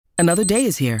Another day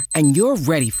is here, and you're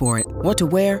ready for it. What to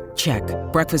wear? Check.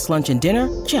 Breakfast, lunch, and dinner?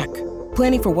 Check.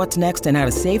 Planning for what's next and how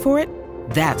to save for it?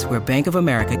 That's where Bank of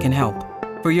America can help.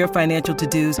 For your financial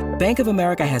to-dos, Bank of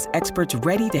America has experts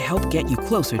ready to help get you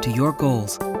closer to your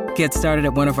goals. Get started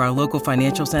at one of our local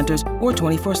financial centers or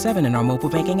 24/7 in our mobile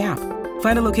banking app.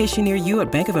 Find a location near you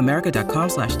at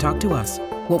bankofamerica.com/talktous.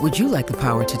 What would you like the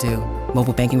power to do?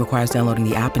 Mobile banking requires downloading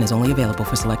the app and is only available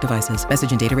for select devices.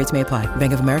 Message and data rates may apply.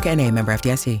 Bank of America N.A., member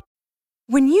FDIC.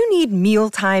 When you need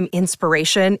mealtime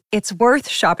inspiration, it's worth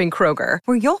shopping Kroger,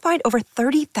 where you'll find over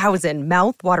 30,000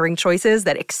 mouth-watering choices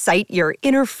that excite your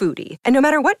inner foodie. And no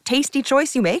matter what tasty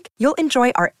choice you make, you'll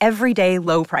enjoy our everyday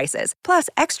low prices, plus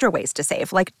extra ways to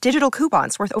save, like digital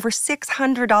coupons worth over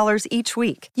 $600 each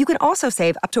week. You can also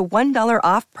save up to $1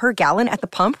 off per gallon at the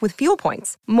pump with fuel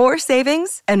points. More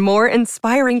savings and more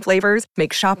inspiring flavors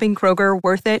make shopping Kroger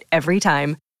worth it every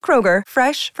time. Kroger,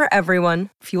 fresh for everyone.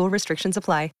 Fuel restrictions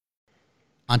apply.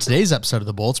 On today's episode of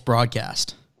the Bolts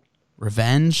broadcast,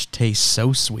 revenge tastes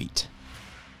so sweet.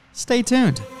 Stay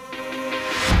tuned.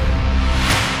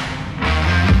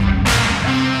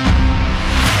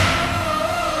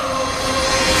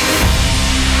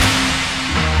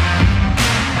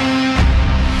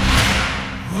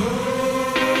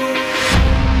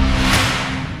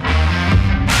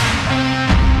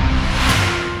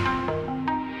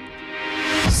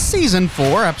 Season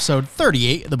 4, episode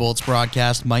 38 of the Bolts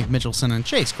broadcast. Mike Mitchelson and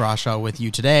Chase Crawshaw with you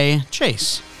today.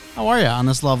 Chase, how are you on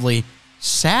this lovely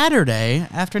Saturday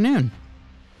afternoon?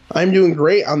 I'm doing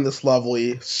great on this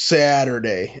lovely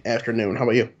Saturday afternoon. How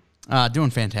about you? Doing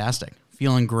fantastic.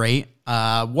 Feeling great.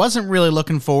 Wasn't really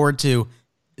looking forward to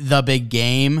the big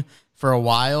game for a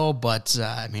while, but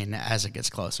I mean, as it gets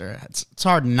closer, it's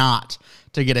hard not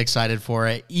to get excited for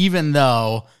it, even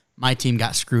though my team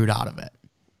got screwed out of it.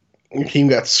 Your team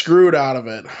got screwed out of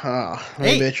it.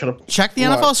 Hey, check the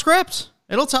NFL script.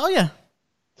 It'll tell you.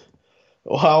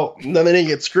 Well, then they didn't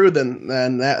get screwed. Then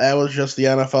that was just the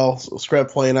NFL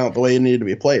script playing out the way it needed to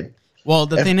be played. Well,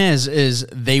 the thing is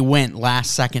they went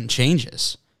last second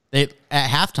changes. At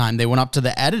halftime, they went up to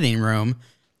the editing room,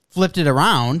 flipped it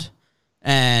around,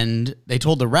 and they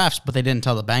told the refs, but they didn't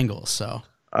tell the Bengals. So.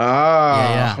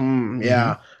 Yeah.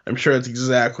 I'm sure that's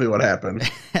exactly what happened.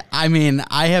 I mean,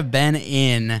 I have been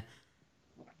in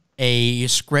a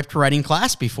script writing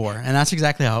class before, and that's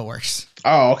exactly how it works.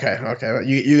 Oh, okay.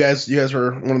 You guys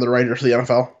were one of the writers for the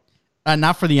NFL?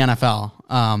 Not for the NFL.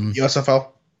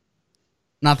 USFL?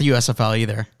 Not the USFL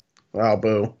either. Oh,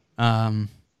 boo.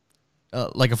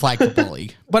 Like a flag football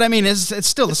league. But I mean, it's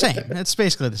still the same. It's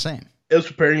basically the same. It was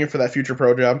preparing you for that future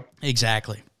pro job.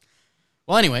 Exactly.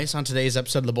 Well, anyways, on today's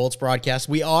episode of the Bolts broadcast,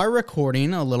 we are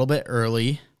recording a little bit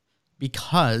early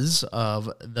because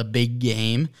of the big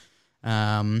game.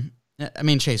 I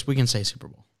mean, Chase, we can say Super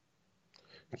Bowl.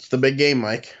 It's the big game,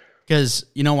 Mike. Because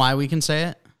you know why we can say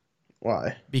it?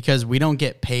 Why? Because we don't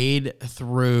get paid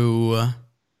through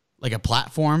like a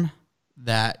platform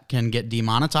that can get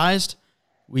demonetized.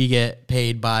 We get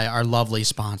paid by our lovely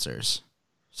sponsors.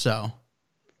 So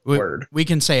we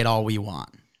can say it all we want.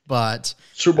 But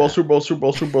Super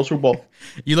Bowl.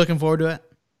 You looking forward to it?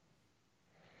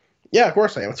 Yeah, of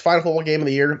course I am. It's the final football game of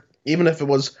the year. Even if it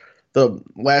was the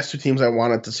last two teams I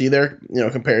wanted to see there,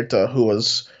 compared to who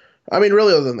was, I mean,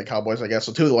 really other than the Cowboys, I guess.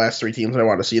 So two of the last three teams I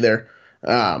wanted to see there.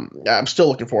 I'm still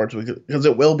looking forward to it because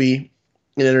it will be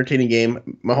an entertaining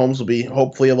game. Mahomes will be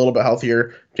hopefully a little bit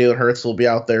healthier. Jalen Hurts will be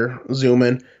out there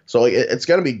zooming. So it's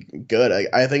going to be good.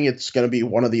 I think it's going to be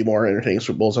one of the more entertaining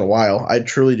Super Bowls in a while. I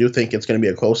truly do think it's going to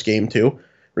be a close game too.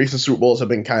 Recent Super Bowls have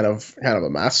been kind of a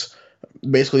mess.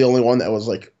 Basically, the only one that was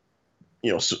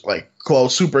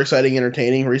close, super exciting,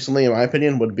 entertaining recently, in my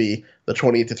opinion, would be the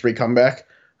 28-3 comeback.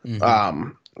 Mm-hmm.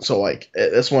 So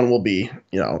this one will be,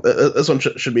 this one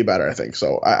should be better, I think.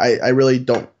 So I really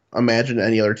don't imagine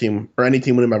any other team or any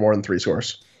team winning by more than 3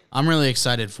 scores. I'm really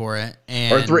excited for it.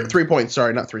 Or 3 points.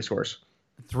 Sorry, not 3 scores.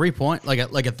 3 point, like a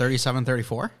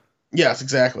 37-34? Yes,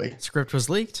 exactly. Script was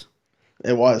leaked.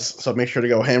 It was. So make sure to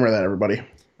go hammer that, everybody.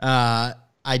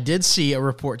 I did see a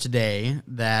report today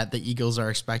that the Eagles are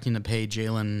expecting to pay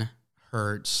Jalen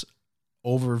Hurts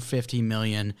over $50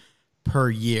 million per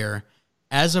year.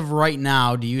 As of right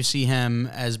now, do you see him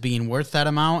as being worth that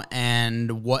amount?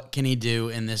 And what can he do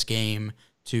in this game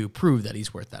to prove that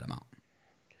he's worth that amount?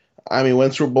 I mean,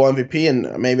 win Super Bowl MVP,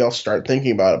 and maybe I'll start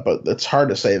thinking about it, but it's hard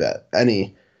to say that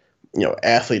any,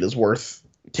 athlete is worth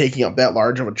taking up that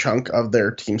large of a chunk of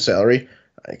their team salary,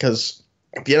 because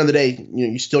at the end of the day,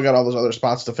 you still got all those other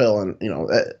spots to fill, and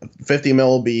 $50 million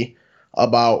will be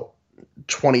about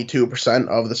 22%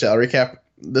 of the salary cap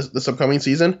this upcoming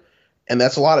season, and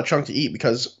that's a lot of chunk to eat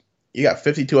because you got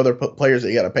 52 other players that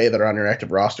you got to pay that are on your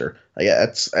active roster. Like,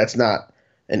 that's not,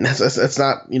 and that's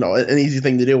not, an easy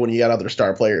thing to do when you got other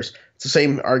star players. It's the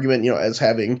same argument, as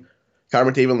having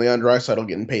Connor McDavid and Leon Draisaitl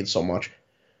getting paid so much.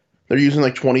 They're using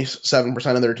like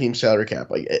 27% of their team's salary cap.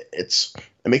 Like, it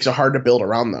makes it hard to build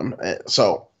around them.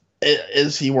 So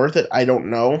is he worth it? I don't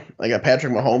know. Like, a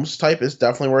Patrick Mahomes type is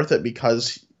definitely worth it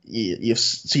because you've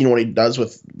seen what he does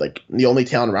with, like, the only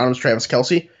talent around him is Travis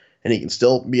Kelce, and he can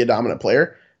still be a dominant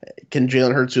player. Can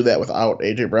Jalen Hurts do that without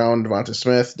A.J. Brown, Devonta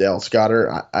Smith, Dallas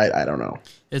Goedert? I don't know.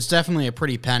 It's definitely a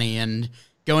pretty penny, and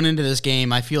going into this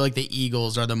game, I feel like the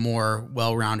Eagles are the more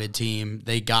well-rounded team.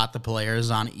 They got the players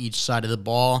on each side of the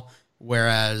ball,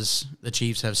 whereas the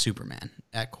Chiefs have Superman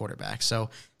at quarterback.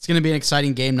 So it's going to be an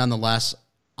exciting game nonetheless.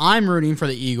 I'm rooting for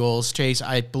the Eagles. Chase,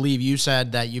 I believe you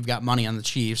said that you've got money on the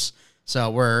Chiefs, so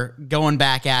we're going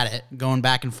back at it, going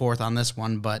back and forth on this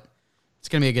one, but it's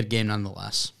going to be a good game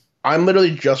nonetheless. I'm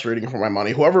literally just rooting for my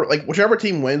money. Whichever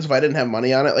team wins, if I didn't have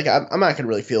money on it, like, I'm not gonna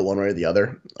really feel one way or the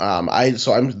other. I'm at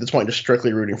this point just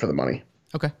strictly rooting for the money.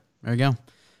 Okay, there you go.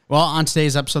 Well, on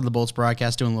today's episode of the Bolts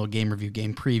Broadcast, doing a little game review,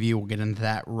 game preview. We'll get into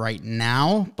that right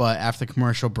now, but after the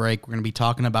commercial break, we're gonna be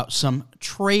talking about some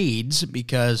trades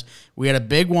because we had a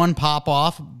big one pop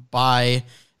off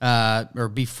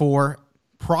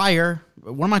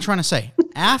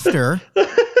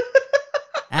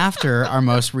after our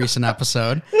most recent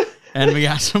episode. And we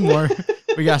got some more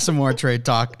trade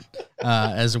talk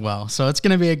as well. So it's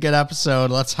going to be a good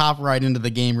episode. Let's hop right into the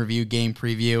game review, game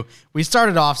preview. We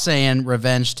started off saying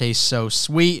revenge tastes so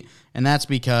sweet, and that's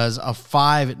because a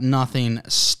 5-0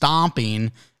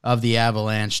 stomping of the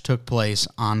Avalanche took place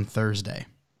on Thursday.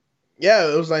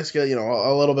 Yeah, it was nice to get,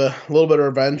 a little bit of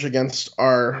revenge against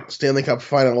our Stanley Cup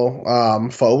final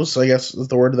foes, I guess is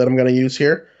the word that I'm going to use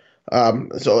here.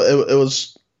 So it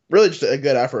was really just a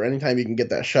good effort. Anytime you can get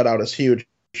that shutout is huge.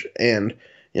 And,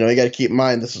 you got to keep in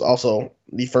mind, this is also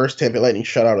the first Tampa Bay Lightning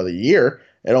shutout of the year.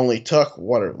 It only took,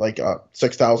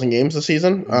 6,000 games this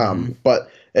season. Mm-hmm.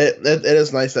 But it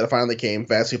is nice that it finally came.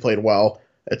 Vassy played well.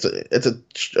 I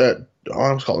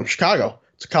was calling Chicago.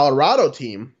 It's a Colorado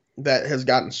team that has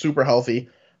gotten super healthy.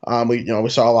 We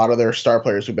saw a lot of their star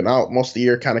players who've been out most of the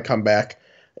year kind of come back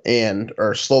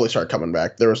or slowly start coming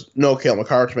back. There was no Cale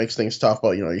Makar, which makes things tough,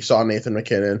 but you saw Nathan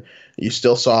McKinnon, you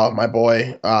still saw my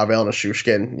boy Valena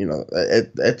Shushkin.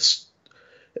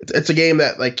 It's a game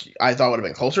that, like, I thought would have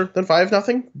been closer than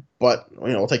 5-0, but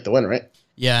we'll take the win, right?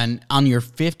 Yeah, and on your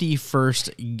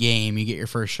 51st game, you get your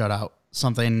first shutout.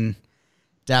 Something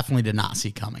definitely did not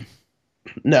see coming.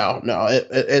 No,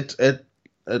 it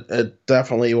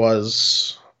definitely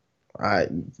was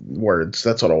words.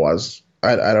 That's what it was.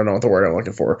 I don't know what the word I'm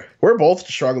looking for. We're both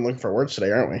struggling looking for words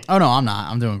today, aren't we? Oh, no, I'm not.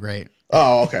 I'm doing great.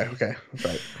 Oh, okay.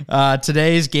 That's right.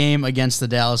 Today's game against the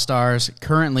Dallas Stars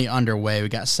currently underway. We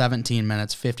got 17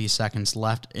 minutes, 50 seconds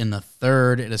left in the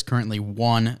third. It is currently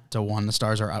 1-1. The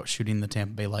Stars are out shooting the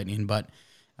Tampa Bay Lightning, but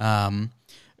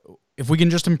if we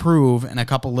can just improve in a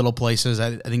couple little places,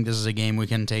 I think this is a game we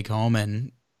can take home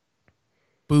and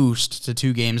boost to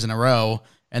 2 games in a row.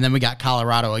 And then we got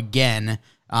Colorado again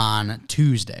on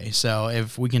Tuesday. So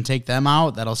if we can take them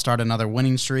out, that'll start another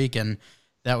winning streak, and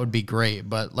that would be great.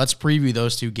 But let's preview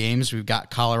those 2 games. We've got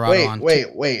Colorado on. Wait.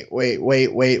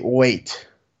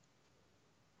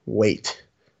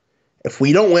 If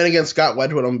we don't win against Scott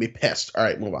Wedgwood, I'm going to be pissed. All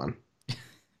right, move on.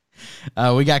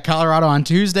 We got Colorado on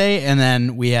Tuesday, and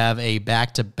then we have a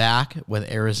back-to-back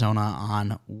with Arizona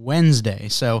on Wednesday.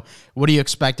 So what do you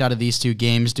expect out of these 2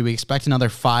 games? Do we expect another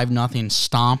 5-0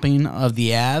 stomping of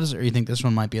the Avs, or you think this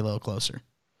one might be a little closer?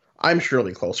 I'm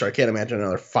surely closer. I can't imagine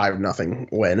another 5-0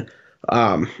 win.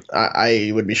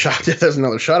 I would be shocked if there's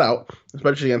another shutout,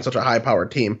 especially against such a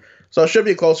high-powered team. So it should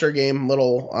be a closer game, a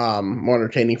little more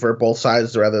entertaining for both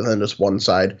sides rather than just one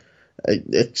side.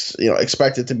 It's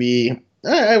expected to be,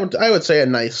 I would say, a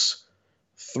nice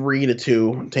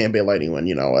 3-2 Tampa Bay Lightning win.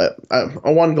 A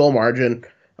 1-goal margin,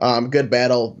 good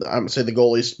battle. I would say the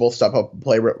goalies both step up and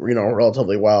play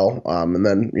relatively well, and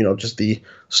then just the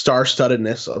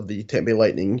star-studdedness of the Tampa Bay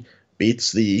Lightning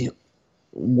beats the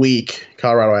weak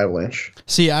Colorado Avalanche.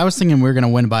 See, I was thinking we were going to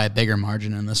win by a bigger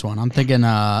margin in this one. I'm thinking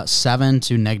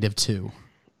 7-2.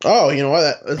 Oh, you know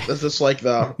what? Is this like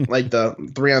the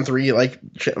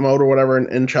 3-on-3 mode or whatever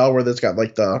in Chell where it's got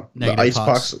like the ice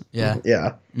pucks? Yeah.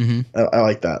 Mm-hmm. I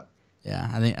like that. Yeah,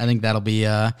 I think that'll be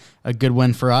a good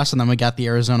win for us. And then we got the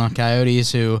Arizona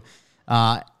Coyotes, who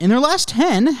in their last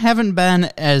 10 haven't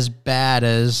been as bad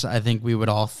as I think we would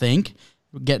all think.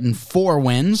 Getting 4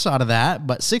 wins out of that,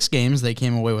 but 6 games they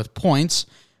came away with points.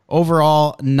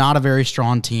 Overall, not a very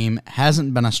strong team.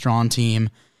 Hasn't been a strong team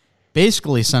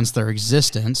basically since their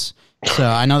existence. So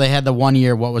I know they had the 1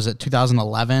 year, what was it,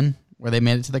 2011, where they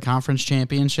made it to the conference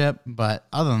championship. But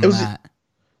other than that,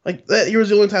 like that year was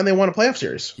the only time they won a playoff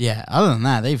series. Yeah, other than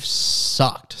that, they've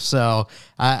sucked. So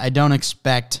I don't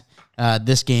expect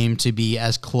this game to be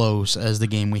as close as the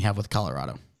game we have with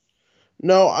Colorado.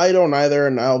 No, I don't either,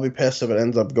 and I'll be pissed if it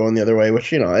ends up going the other way,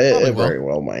 which, it very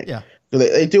well might. Yeah.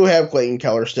 They do have Clayton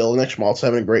Keller still. Nick Schmaltz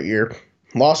having a great year.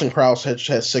 Lawson Krause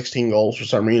has 16 goals for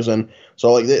some reason.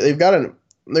 So like they've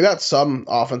got some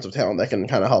offensive talent that can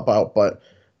kind of help out, but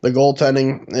the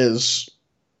goaltending is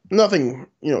nothing,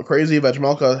 crazy.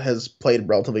 Vejmelka has played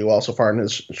relatively well so far in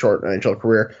his short NHL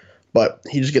career, but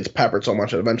he just gets peppered so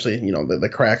much that eventually, the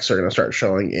cracks are going to start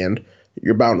showing, and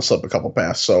you're bound to slip a couple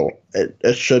passes. So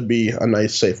it should be a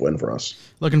nice, safe win for us.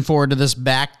 Looking forward to this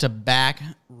back-to-back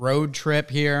road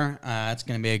trip here. It's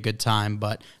going to be a good time,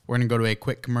 but we're going to go to a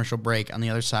quick commercial break. On the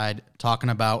other side, talking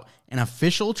about an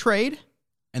official trade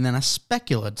and then a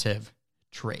speculative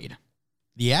trade.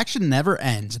 The action never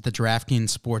ends at the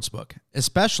DraftKings Sportsbook,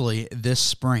 especially this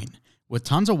spring. With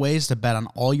tons of ways to bet on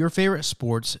all your favorite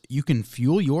sports, you can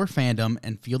fuel your fandom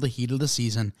and feel the heat of the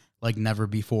season like never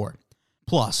before.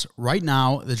 Plus, right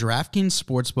now, the DraftKings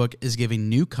Sportsbook is giving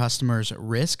new customers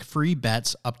risk-free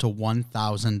bets up to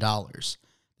 $1,000.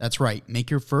 That's right,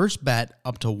 make your first bet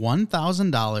up to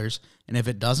 $1,000, and if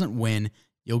it doesn't win,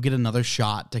 you'll get another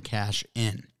shot to cash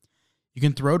in. You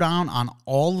can throw down on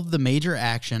all of the major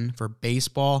action for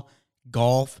baseball,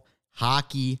 golf,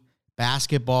 hockey,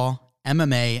 basketball,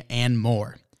 MMA, and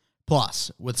more.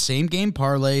 Plus, with same-game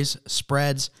parlays,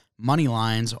 spreads, money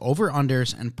lines,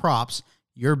 over-unders, and props,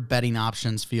 your betting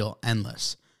options feel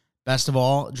endless. Best of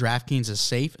all, DraftKings is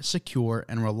safe, secure,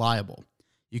 and reliable.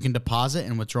 You can deposit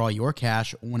and withdraw your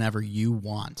cash whenever you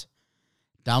want.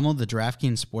 Download the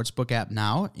DraftKings Sportsbook app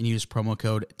now and use promo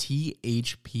code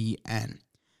THPN.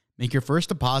 Make your first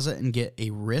deposit and get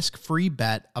a risk-free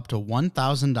bet up to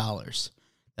 $1,000.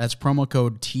 That's promo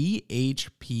code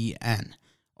THPN.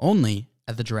 Only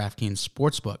at the DraftKings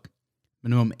Sportsbook.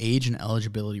 Minimum age and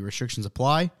eligibility restrictions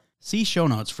apply. See show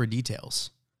notes for details.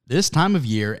 This time of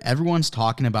year, everyone's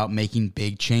talking about making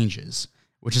big changes,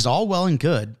 which is all well and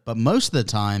good, but most of the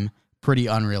time, pretty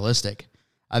unrealistic.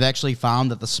 I've actually found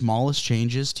that the smallest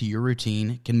changes to your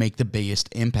routine can make the biggest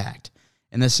impact.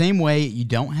 In the same way, you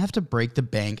don't have to break the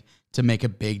bank to make a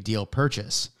big deal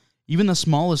purchase. Even the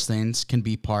smallest things can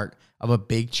be part of a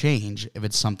big change if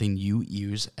it's something you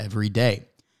use every day,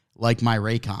 like my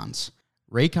Raycons.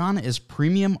 Raycon is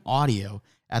premium audio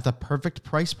at the perfect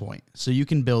price point, so you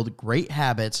can build great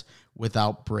habits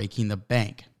without breaking the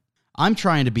bank. I'm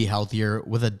trying to be healthier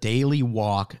with a daily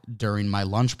walk during my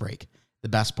lunch break. The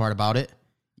best part about it,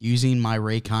 using my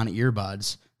Raycon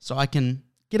earbuds so I can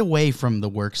get away from the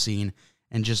work scene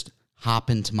and just hop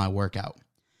into my workout.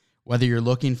 Whether you're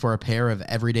looking for a pair of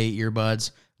everyday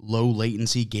earbuds, low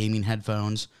latency gaming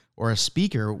headphones, or a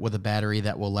speaker with a battery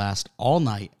that will last all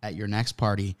night at your next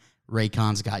party,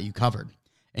 Raycon's got you covered.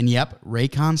 And yep,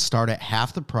 Raycons start at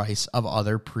half the price of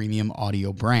other premium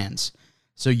audio brands.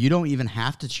 So you don't even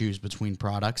have to choose between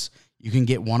products. You can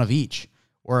get one of each,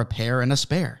 or a pair and a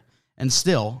spare, and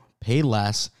still pay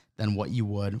less than what you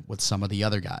would with some of the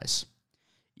other guys.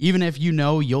 Even if you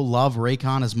know you'll love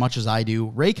Raycon as much as I do,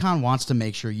 Raycon wants to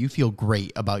make sure you feel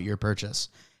great about your purchase.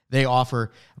 They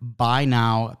offer buy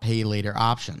now, pay later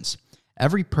options.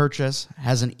 Every purchase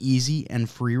has an easy and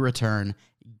free return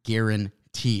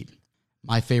guaranteed.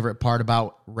 My favorite part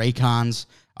about Raycons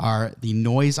are the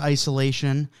noise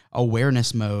isolation,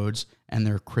 awareness modes, and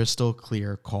their crystal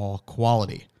clear call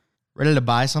quality. Ready to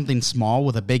buy something small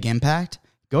with a big impact?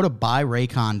 Go to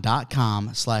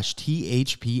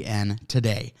buyraycon.com/THPN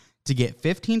today to get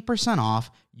 15%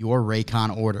 off your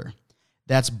Raycon order.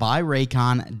 That's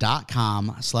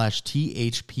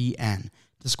buyraycon.com/THPN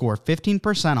to score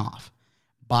 15% off.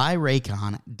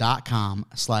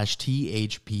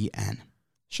 buyraycon.com/THPN.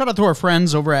 Shout out to our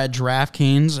friends over at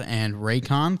DraftKings and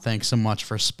Raycon. Thanks so much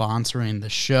for sponsoring the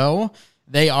show.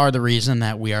 They are the reason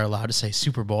that we are allowed to say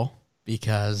Super Bowl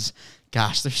because,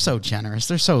 gosh, they're so generous.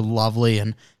 They're so lovely.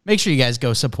 And make sure you guys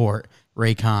go support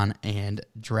Raycon and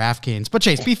DraftKings. But,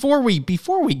 Chase, before we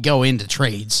go into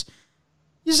trades,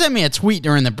 you sent me a tweet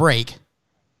during the break.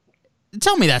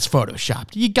 Tell me that's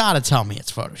Photoshopped. You got to tell me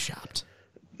it's Photoshopped.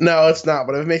 No, it's not,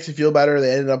 but if it makes you feel better,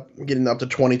 they ended up getting up to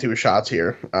 22 shots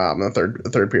here in the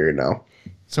third period now.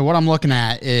 So what I'm looking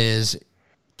at is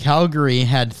Calgary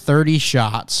had 30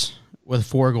 shots with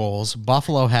 4 goals.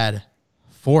 Buffalo had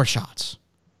 4 shots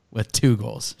with 2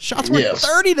 goals. Shots were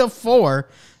 30-4.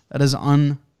 That is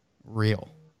unreal.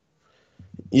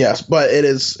 Yes, but it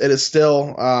is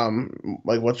still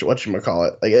like what you call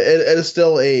it. Like it is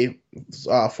still a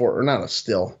not a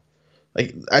still.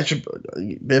 Like I should,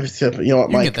 you know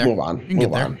what, Mike? Move on.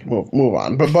 Move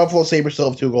on. But Buffalo Sabres still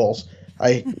have 2 goals.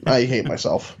 I hate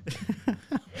myself.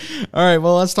 All right,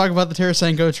 well, let's talk about the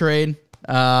Tarasenko trade.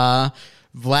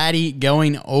 Vladdy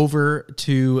going over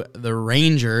to the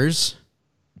Rangers.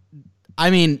 I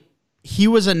mean, he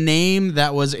was a name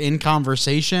that was in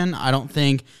conversation. I don't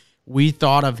think we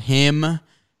thought of him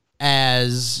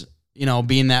as,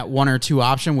 being that 1 or 2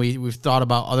 option. We've thought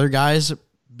about other guys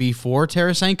before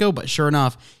Tarasenko, but sure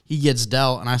enough, he gets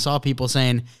dealt. And I saw people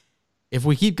saying, if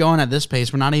we keep going at this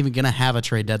pace, we're not even going to have a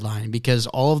trade deadline because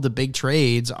all of the big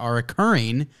trades are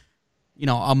occurring,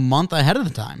 a month ahead of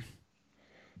the time.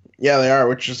 Yeah, they are,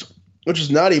 which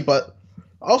is nutty, but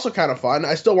also kind of fun.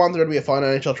 I still want there to be a fun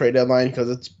NHL trade deadline because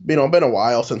it's been a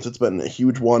while since it's been a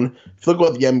huge one. If you look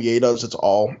at what the NBA does, it's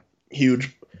all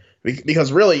huge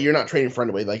because really you're not trading for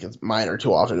anybody like it's minor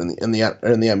too often in the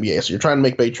NBA. So you're trying to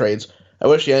make big trades. I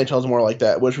wish the NHL was more like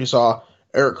that. I wish we saw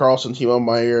Erik Karlsson, Timo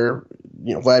Meier,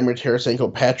 Vladimir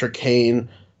Tarasenko, Patrick Kane,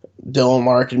 Dylan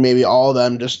Larkin, maybe all of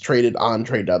them just traded on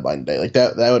trade deadline day. Like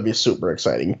that would be super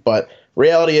exciting. But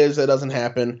reality is that doesn't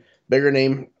happen. Bigger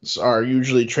names are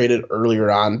usually traded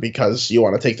earlier on because you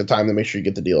want to take the time to make sure you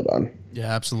get the deal done.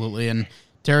 Yeah, absolutely. And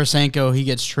Tarasenko, he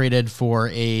gets traded for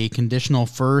a conditional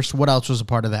first. What else was a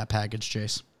part of that package,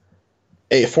 Chase?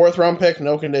 A 4th-round pick,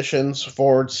 no conditions,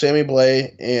 forward Sammy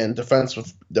Blais, and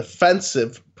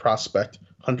defensive prospect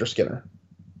Hunter Skinner.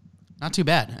 Not too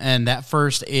bad. And that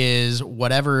first is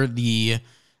whatever the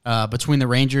between the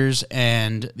Rangers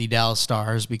and the Dallas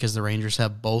Stars, because the Rangers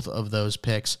have both of those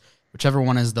picks. Whichever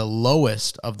one is the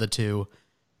lowest of the 2,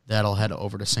 that'll head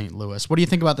over to St. Louis. What do you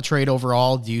think about the trade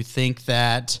overall? Do you think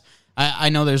that I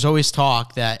know there's always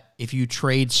talk that if you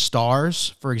trade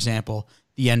stars, for example,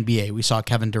 the NBA, we saw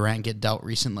Kevin Durant get dealt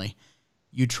recently.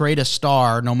 You trade a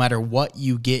star, no matter what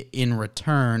you get in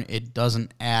return, it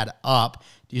doesn't add up.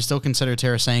 Do you still consider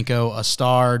Tarasenko a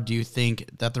star? Do you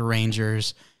think that the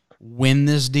Rangers win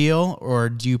this deal, or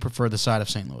do you prefer the side of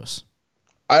St. Louis?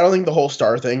 I don't think the whole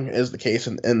star thing is the case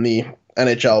in the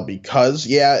NHL because,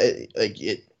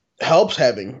 it helps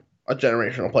having a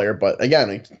generational player. But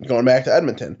again, going back to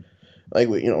Edmonton,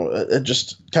 it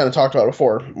just kind of talked about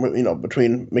before,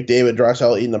 between McDavid,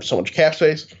 Draisaitl eating up so much cap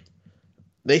space,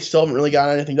 they still haven't really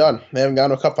gotten anything done. They haven't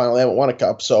gotten to a cup final. They haven't won a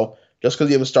cup. So just because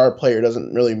you have a star player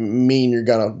doesn't really mean you're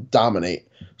going to dominate.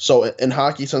 So in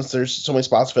hockey, since there's so many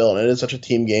spots filled and it is such a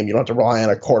team game, you don't have to rely on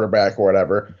a quarterback or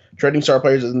whatever. Trading star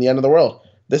players isn't the end of the world.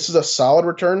 This is a solid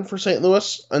return for St.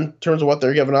 Louis in terms of what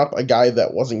they're giving up, a guy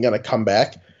that wasn't going to come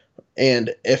back.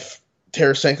 And if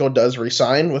Tarasenko does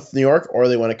resign with New York or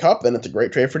they win a cup, then it's a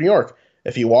great trade for New York.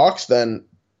 If he walks, then,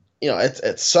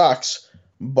 it sucks.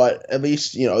 But at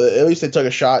least they took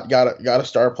a shot, got a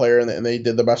star player, and they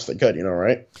did the best they could,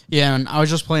 right? Yeah, and I was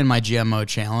just playing my GMO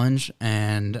challenge,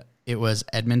 and it was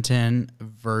Edmonton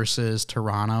versus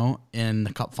Toronto in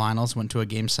the Cup Finals, went to a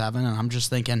Game 7, and I'm just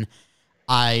thinking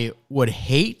I would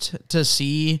hate to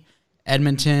see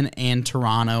Edmonton and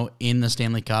Toronto in the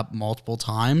Stanley Cup multiple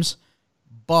times,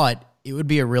 but it would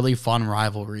be a really fun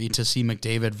rivalry to see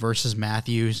McDavid versus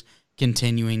Matthews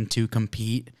continuing to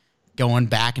compete, going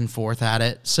back and forth at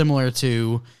it, similar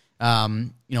to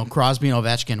Crosby and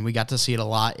Ovechkin. We got to see it a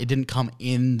lot. It didn't come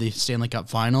in the Stanley Cup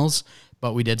Finals,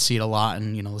 but we did see it a lot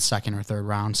in the second or third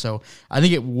round. So I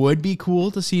think it would be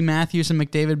cool to see Matthews and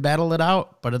McDavid battle it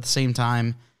out, but at the same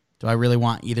time, do I really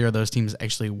want either of those teams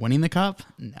actually winning the cup?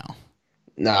 No.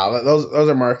 No, those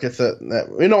are markets that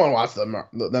no one wants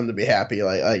them to be happy.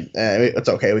 It's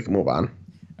okay. We can move on.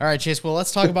 All right, Chase. Well,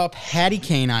 let's talk about Patty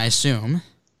Kane, I assume.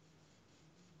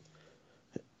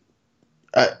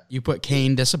 You put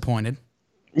Kane disappointed.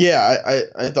 Yeah,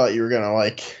 I thought you were going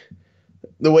to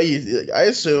the way I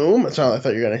assume. It's not. I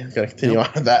thought you were going to continue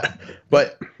on with that.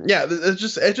 But yeah, it's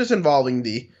just involving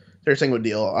the Tarasenko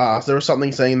deal. So there was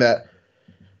something saying that,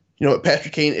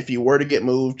 Patrick Kane, if he were to get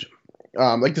moved,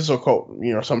 this is a quote,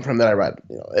 something from that I read.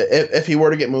 If he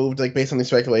were to get moved, based on these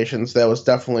speculations, that was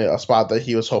definitely a spot that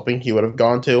he was hoping he would have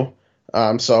gone to.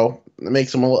 So it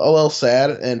makes him a little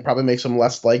sad and probably makes him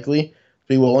less likely to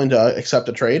be willing to accept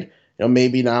a trade.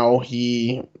 Maybe now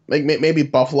maybe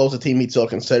Buffalo's a team he'd still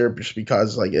consider just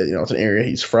because it's an area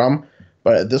he's from.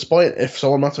 But at this point, if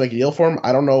someone wants to make a deal for him,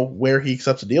 I don't know where he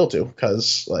accepts a deal to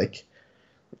because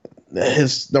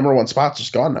his number one spot's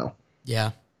just gone now.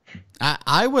 Yeah.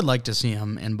 I would like to see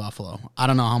him in Buffalo. I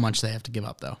don't know how much they have to give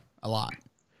up, though. A lot.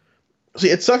 See,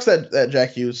 it sucks that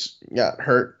Jack Hughes got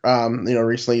hurt.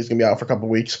 Recently he's going to be out for a couple of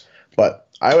weeks. But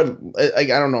I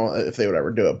don't know if they would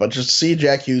ever do it. But just see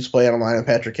Jack Hughes play on a line with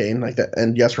Patrick Kane like that,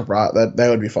 and Jesper Bratt, that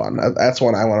would be fun. That's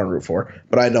one I want to root for.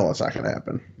 But I know it's not going to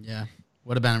happen. Yeah.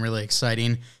 Would have been really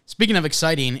exciting. Speaking of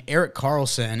exciting, Erik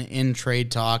Karlsson in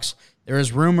trade talks. There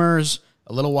was rumors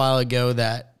a little while ago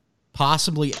that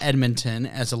possibly Edmonton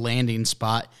as a landing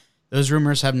spot. Those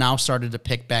rumors have now started to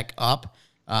pick back up.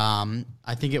 I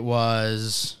think it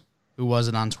was, who was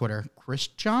it on Twitter? Chris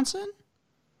Johnson?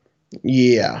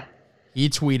 Yeah. He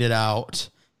tweeted out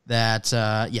that,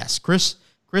 yes, Chris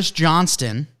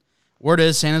Johnston. Word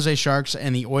is San Jose Sharks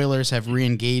and the Oilers have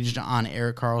re-engaged on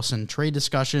Erik Karlsson trade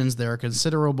discussions. There are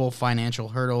considerable financial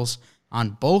hurdles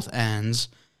on both ends,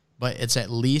 but it's at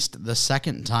least the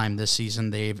second time this season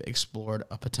they've explored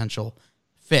a potential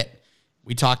fit.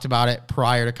 We talked about it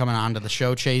prior to coming on to the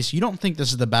show, Chase. You don't think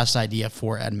this is the best idea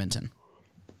for Edmonton?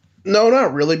 No,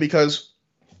 not really, because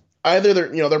either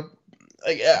they're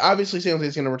like, obviously San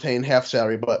Jose's going to retain half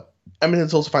salary, but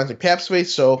Edmonton's also finds like cap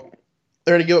space, so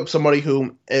they're going to give up somebody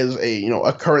who is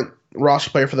a current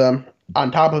roster player for them on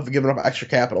top of giving up extra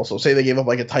capital. So say they gave up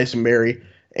like a Tyson Berry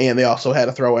and they also had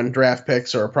to throw in draft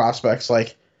picks or prospects.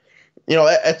 Like,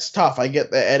 it's tough. I get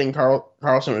that adding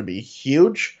Karlsson would be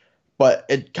huge, but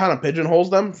it kind of pigeonholes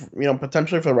them,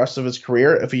 potentially for the rest of his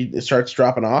career. If he starts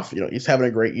dropping off, he's having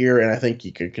a great year and I think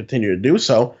he could continue to do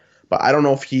so. But I don't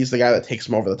know if he's the guy that takes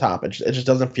him over the top. It just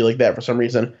doesn't feel like that for some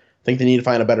reason. I think they need to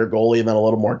find a better goalie and then a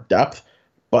little more depth.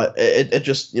 But it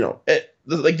just,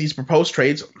 like these proposed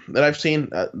trades that I've seen,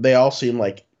 they all seem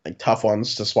like tough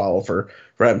ones to swallow for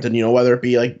Edmonton, whether it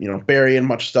be like, Barry and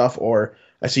much stuff, or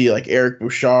I see like Eric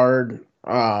Bouchard,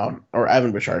 or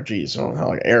Evan Bouchard, geez, I don't know,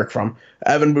 like Eric from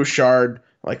Evan Bouchard,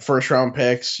 like first round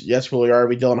picks, yes,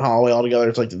 Williarvi, Dylan Holloway all together.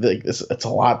 It's like it's a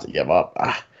lot to give up.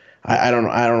 I don't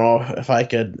know if I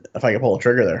could pull a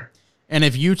trigger there. And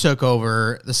if you took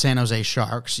over the San Jose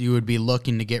Sharks, you would be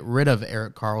looking to get rid of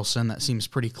Erik Karlsson. That seems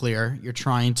pretty clear. You're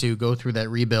trying to go through that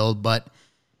rebuild, but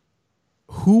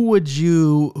who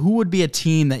would be a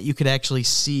team that you could actually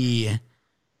see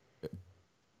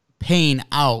paying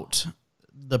out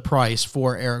the price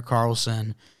for Erik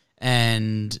Karlsson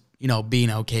and, being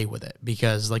okay with it?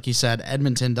 Because like you said,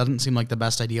 Edmonton doesn't seem like the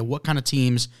best idea. What kind of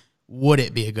teams would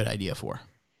it be a good idea for?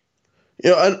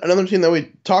 Another team that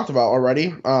we talked about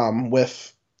already,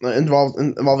 with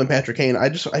involving Patrick Kane.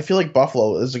 I feel like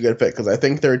Buffalo is a good fit because I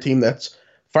think they're a team that's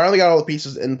finally got all the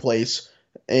pieces in place,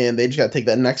 and they just got to take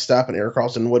that next step. And Erik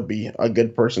Karlsson would be a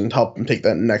good person to help them take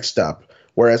that next step.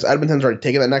 Whereas Edmonton's already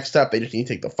taken that next step, they just need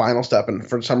to take the final step. And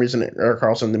for some reason, Erik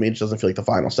Karlsson to me just doesn't feel like the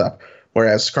final step.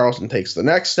 Whereas Karlsson takes the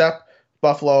next step.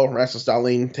 Buffalo, Rasmus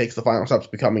Dahlin takes the final steps,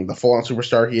 becoming the full-on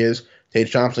superstar he is.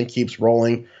 Tage Thompson keeps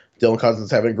rolling. Dylan Cousins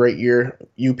having a great year.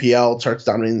 UPL starts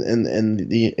dominating in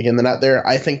the net there.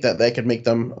 I think that could make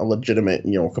them a legitimate,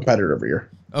 competitor every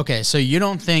year. Okay, so you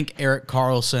don't think Erik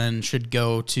Karlsson should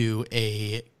go to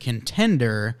a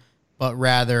contender, but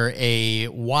rather a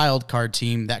wild card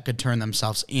team that could turn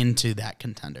themselves into that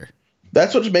contender?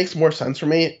 That's what makes more sense for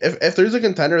me. If there's a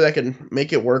contender that can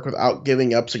make it work without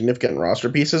giving up significant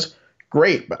roster pieces,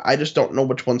 great, but I just don't know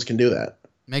which ones can do that.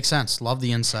 Makes sense. Love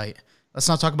the insight. Let's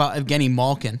not talk about Evgeny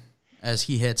Malkin as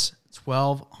he hits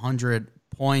 1,200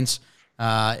 points.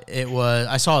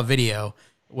 I saw a video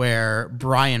where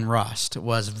Brian Rust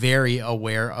was very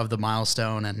aware of the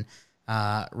milestone, and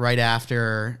right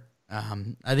after,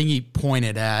 I think he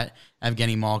pointed at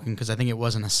Evgeny Malkin because I think it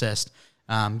was an assist,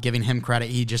 giving him credit.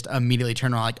 He just immediately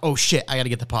turned around like, "Oh shit, I got to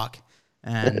get the puck,"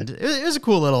 and it was a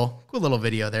cool little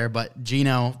video there. But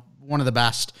Gino, one of the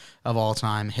best of all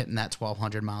time, hitting that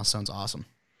 1,200 milestone's awesome.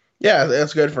 Yeah,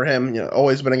 that's good for him.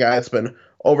 Always been a guy that's been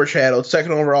overshadowed.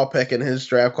 Second overall pick in his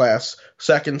draft class.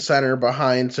 Second center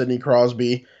behind Sidney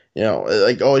Crosby.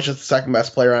 Always just the second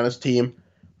best player on his team.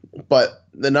 But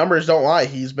the numbers don't lie.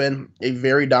 He's been a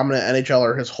very dominant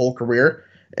NHLer his whole career.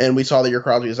 And we saw the year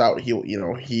Crosby was out.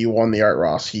 He won the Art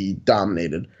Ross. He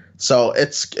dominated. So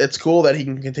it's cool that he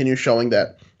can continue showing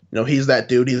that, he's that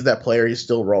dude. He's that player. He's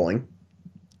still rolling.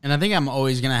 And I think I'm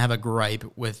always going to have a gripe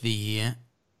with the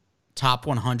top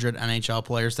 100 NHL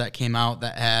players that came out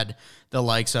that had the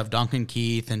likes of Duncan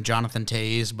Keith and Jonathan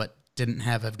Toews, but didn't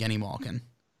have Evgeny Malkin.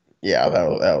 Yeah,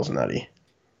 that was nutty.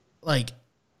 Like,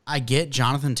 I get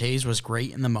Jonathan Toews was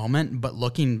great in the moment, but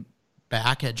looking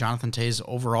back at Jonathan Toews'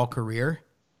 overall career,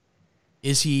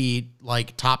 is he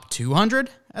like top 200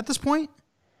 at this point?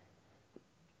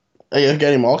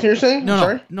 Evgeny Malkin, you're saying?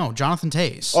 No, Jonathan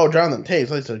Toews. Oh, Jonathan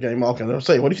Toews. I said Evgeny Malkin. I was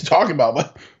saying, what are you talking about?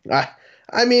 But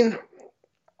I mean,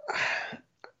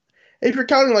 if you're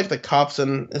counting like the cups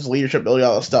and his leadership ability,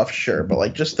 all that stuff, sure. But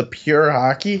like just the pure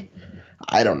hockey,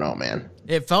 I don't know, man.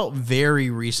 It felt very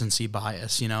recency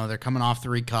bias. They're coming off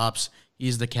 3 cups.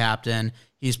 He's the captain.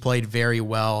 He's played very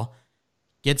well.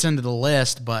 Gets into the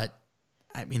list, but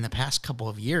I mean, the past couple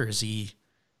of years, he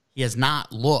has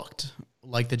not looked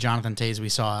like the Jonathan Tays we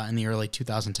saw in the early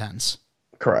 2010s.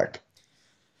 Correct.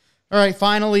 All right,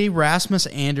 finally, Rasmus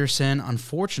Anderson,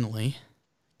 unfortunately,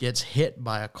 gets hit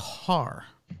by a car.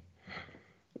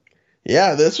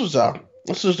 Yeah, this was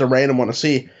just a random one to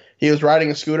see. He was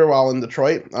riding a scooter while in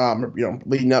Detroit,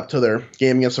 leading up to their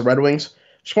game against the Red Wings.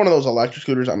 Just one of those electric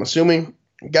scooters, I'm assuming.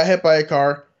 Got hit by a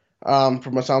car.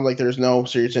 From what sounds like there's no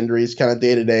serious injuries, kind of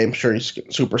day-to-day. I'm sure he's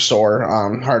super sore.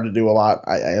 Hard to do a lot.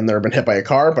 I've never been hit by a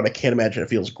car, but I can't imagine it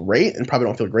feels great, and probably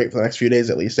don't feel great for the next few days,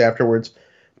 at least afterwards.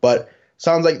 But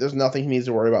sounds like there's nothing he needs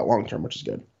to worry about long-term, which is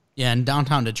good. Yeah, in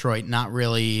downtown Detroit, not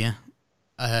really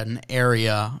an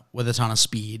area with a ton of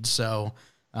speed. So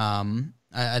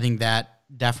I think that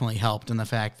definitely helped in the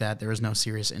fact that there was no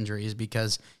serious injuries,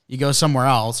 because you go somewhere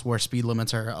else where speed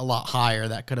limits are a lot higher,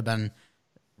 that could have been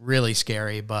really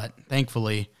scary. But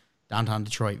thankfully, downtown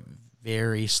Detroit,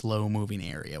 very slow-moving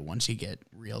area once you get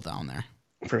real down there.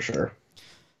 For sure.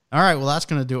 All right, well, that's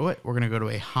going to do it. We're going to go to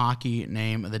a hockey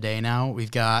name of the day now.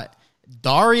 We've got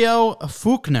Dario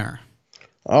Fuchner.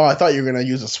 Oh, I thought you were going to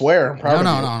use a swear. I'm proud of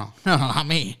you. No, not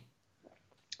me.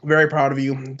 Very proud of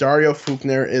you. Dario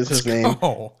Fuchner is his name.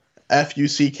 Fuckner.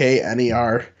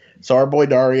 So our boy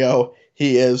Dario,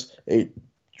 he is a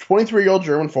 23-year-old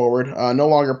German forward, no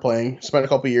longer playing. Spent a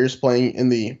couple years playing in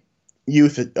the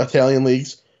youth Italian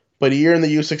leagues, but a year in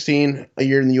the U16, a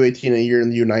year in the U18, a year in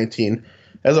the U19.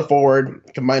 As a forward,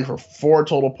 combined for 4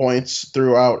 total points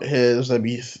throughout his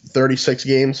 36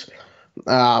 games.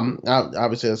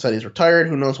 Obviously, as I said, he's retired.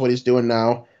 Who knows what he's doing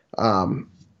now? I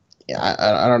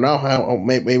don't know.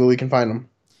 Maybe we can find him.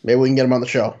 Maybe we can get him on the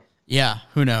show. Yeah,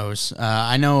 who knows?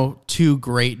 I know 2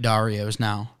 great Darios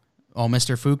now. Oh,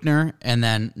 Mr. Fuchner, and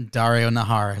then Dario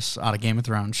Naharis out of Game of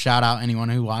Thrones. Shout out anyone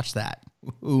who watched that.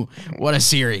 Ooh, what a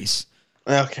series.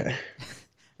 Okay.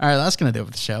 All right, that's going to do it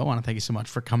for the show. I want to thank you so much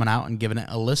for coming out and giving it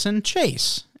a listen.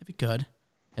 Chase, if you could,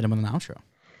 hit him with an outro.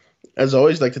 As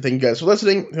always, I'd like to thank you guys for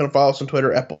listening. You're going to follow us on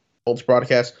Twitter at Bolts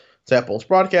Broadcast. It's at Bolts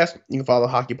Broadcast. You can follow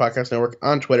the Hockey Podcast Network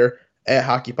on Twitter at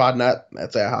HockeyPodNet.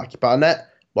 That's at HockeyPodNet.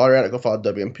 While you're at it, go follow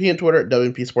WMP on Twitter at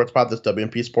WMP Sports Pod. That's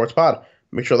WMP Sports Pod.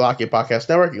 Make sure the Hockey Podcast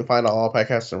Network, you can find all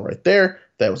podcasts right there.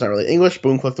 That was not really English.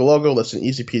 Boom, click the logo. Listen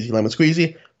easy peasy, lemon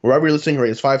squeezy. Wherever you're listening,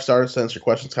 rate us 5 stars. Send us your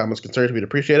questions, comments, concerns. We'd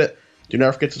appreciate it. Do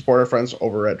not forget to support our friends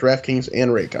over at DraftKings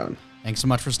and Raycon. Thanks so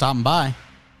much for stopping by.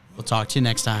 We'll talk to you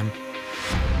next time.